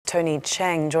Tony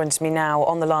Cheng joins me now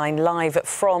on the line live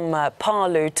from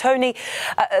Palu. Tony,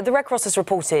 the Red Cross has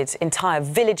reported entire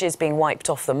villages being wiped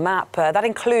off the map. That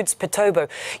includes Petobo.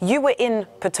 You were in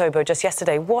Petobo just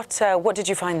yesterday. What did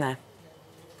you find there?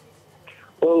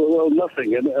 Well,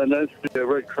 nothing. And as the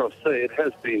Red Cross say, it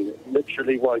has been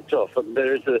literally wiped off. And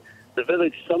there is the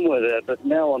village somewhere there, but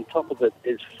now on top of it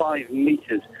is 5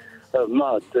 meters of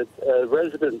mud that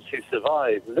residents who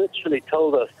survived literally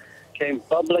told us came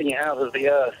bubbling out of the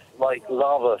earth like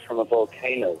lava from a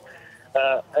volcano.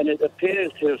 And it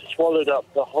appears to have swallowed up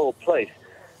the whole place.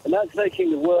 And that's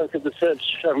making the work of the search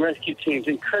and rescue teams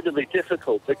incredibly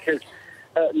difficult because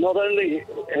not only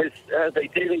are they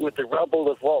dealing with the rubble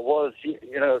of what was,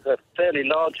 a fairly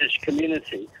largish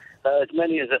community, as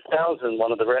many as 1,000,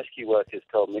 one of the rescue workers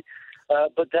told me,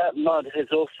 but that mud has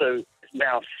also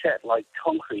now set like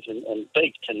concrete and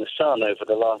baked in the sun over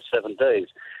the last 7 days.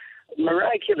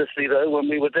 Miraculously, though, when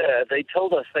we were there, they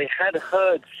told us they had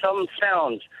heard some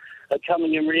sounds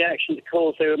coming in reaction to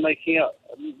calls they were making.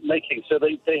 So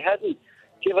they hadn't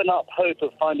given up hope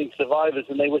of finding survivors,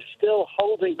 and they were still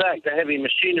holding back the heavy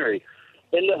machinery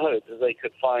in the hope that they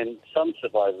could find some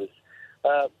survivors.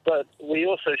 But we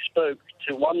also spoke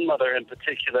to one mother in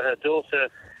particular. Her daughter,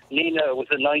 Nina, was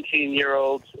a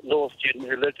 19-year-old law student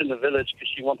who lived in the village because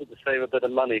she wanted to save a bit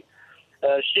of money.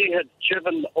 She had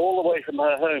driven all the way from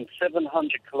her home,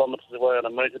 700 kilometers away on a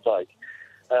motorbike,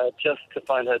 just to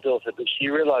find her daughter. But she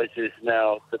realizes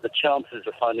now that the chances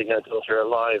of finding her daughter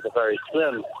alive are very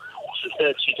slim. She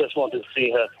said she just wanted to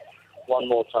see her one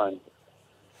more time.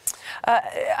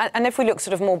 And if we look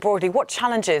sort of more broadly, what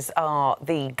challenges are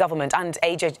the government and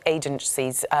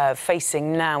agencies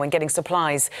facing now in getting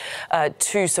supplies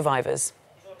to survivors?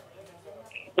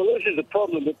 Well, this is the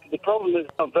problem. The problem is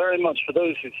now very much for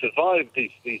those who survived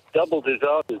these double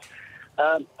disasters.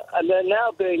 And they're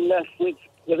now being left with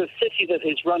a city that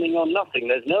is running on nothing.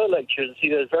 There's no electricity.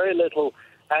 There's very little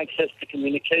access to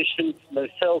communications, no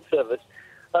cell service.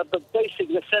 But basic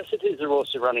necessities are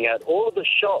also running out. All of the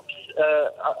shops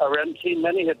are empty.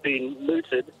 Many have been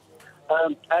looted.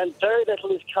 And very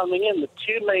little is coming in. The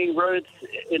 2 main roads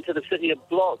into the city are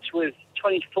blocked with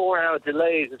 24-hour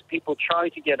delays as people try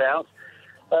to get out.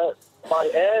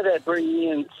 By air, they're bringing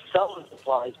in some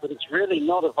supplies, but it's really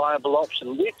not a viable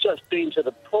option. We've just been to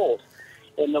the port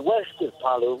in the west of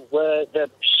Palu where they're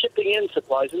shipping in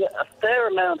supplies, and a fair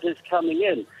amount is coming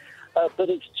in. But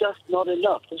it's just not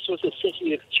enough. This was a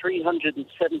city of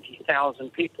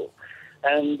 370,000 people,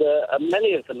 and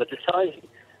many of them are deciding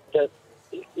that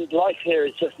life here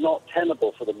is just not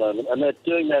tenable for the moment, and they're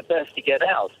doing their best to get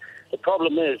out. The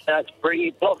problem is that's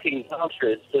blocking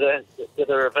pathways that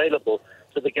are available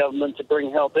to the government to bring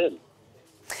help in.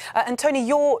 And Tony,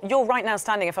 you're right now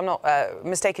standing, if I'm not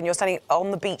mistaken, you're standing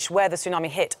on the beach where the tsunami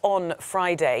hit on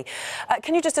Friday.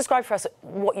 Can you just describe for us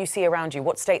what you see around you,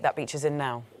 what state that beach is in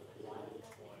now?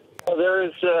 Well,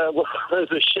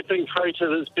 there's a shipping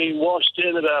freighter that's being washed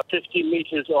in about 50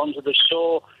 meters onto the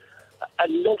shore,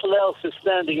 and little else is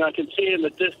standing. I can see in the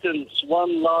distance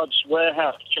one large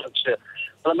warehouse structure,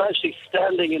 but I'm actually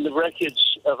standing in the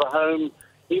wreckage of a home.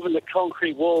 Even the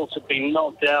concrete walls have been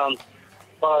knocked down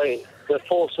by the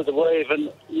force of the wave,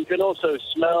 and you can also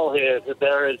smell here that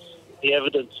there is the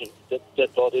evidence of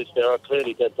dead bodies. There are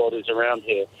clearly dead bodies around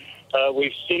here.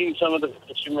 We've seen some of the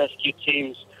search and rescue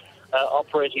teams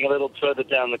operating a little further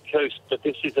down the coast, but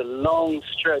this is a long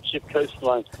stretch of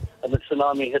coastline, and the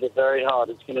tsunami hit it very hard.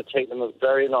 It's going to take them a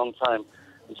very long time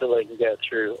until they can get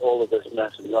through all of this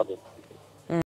mess and rubble.